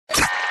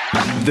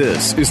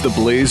This is the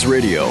Blaze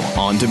Radio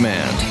on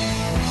demand.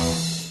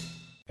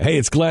 Hey,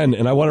 it's Glenn,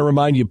 and I want to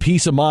remind you,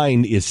 peace of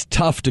mind is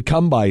tough to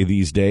come by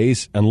these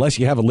days unless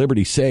you have a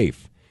Liberty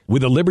Safe.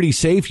 With a Liberty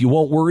Safe, you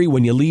won't worry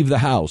when you leave the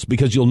house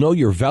because you'll know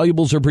your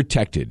valuables are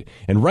protected.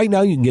 And right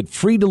now, you can get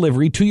free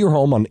delivery to your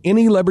home on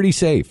any Liberty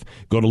Safe.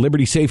 Go to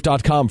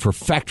LibertySafe.com for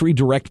factory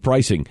direct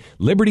pricing.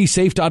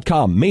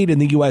 LibertySafe.com, made in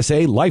the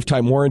USA,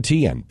 lifetime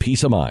warranty, and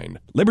peace of mind.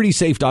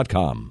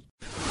 LibertySafe.com.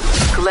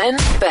 Glenn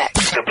Beck.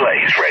 The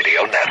Blaze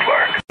Radio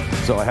Network.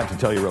 So I have to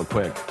tell you real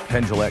quick,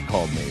 Penn Jillette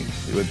called me.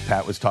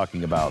 Pat was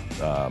talking about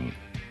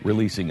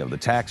releasing of the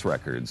tax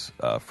records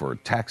for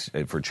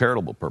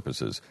charitable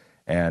purposes.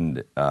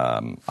 And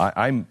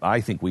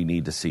I think we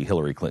need to see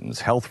Hillary Clinton's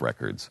health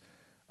records.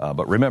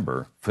 But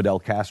remember, Fidel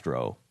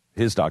Castro,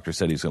 his doctor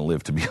said he's going to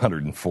live to be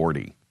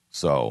 140.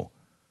 So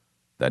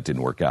that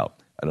didn't work out.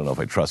 I don't know if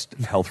I trust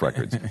health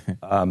records.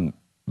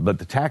 But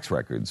the tax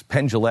records,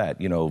 Penn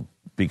Jillette,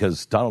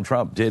 because Donald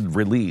Trump did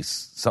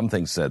release, some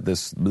things said,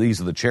 these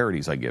are the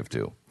charities I give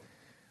to.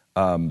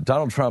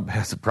 Donald Trump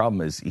has a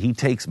problem is he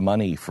takes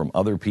money from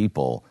other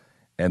people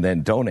and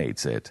then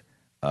donates it.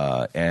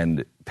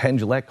 And Penn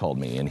Jillette called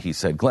me and he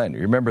said, Glenn,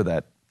 you remember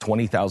that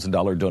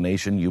 $20,000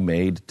 donation you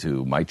made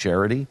to my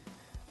charity?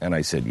 And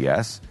I said,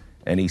 yes.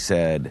 And he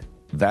said,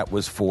 that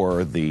was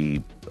for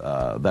the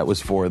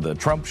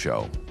Trump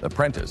show,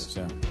 Apprentice.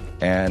 Yeah.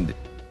 And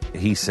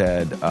he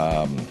said,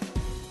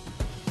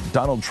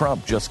 Donald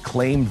Trump just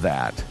claimed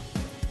that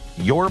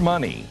your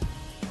money,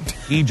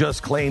 he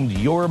just claimed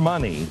your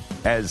money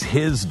as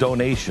his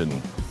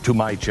donation to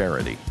my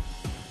charity.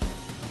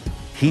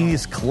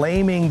 He's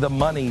claiming the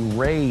money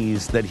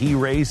raised that he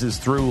raises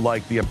through,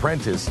 like The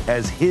Apprentice,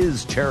 as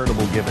his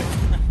charitable giving.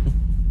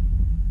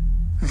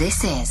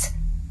 This is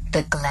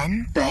the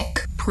Glenn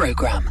Beck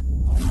Program.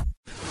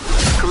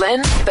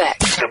 Glenn Beck.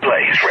 The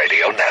Blaze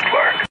Radio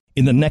Network.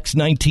 In the next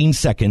 19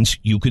 seconds,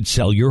 you could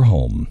sell your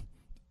home.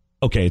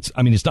 Okay, it's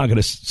not going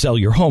to sell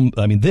your home,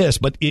 but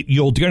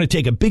you're going to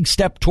take a big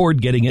step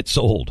toward getting it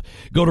sold.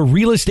 Go to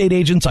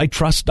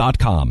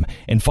realestateagentsitrust.com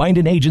and find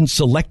an agent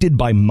selected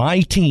by my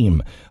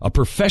team, a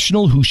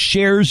professional who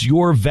shares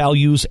your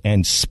values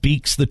and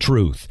speaks the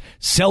truth.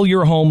 Sell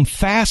your home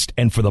fast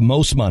and for the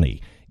most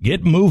money.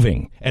 Get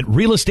moving at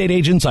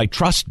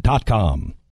realestateagentsitrust.com.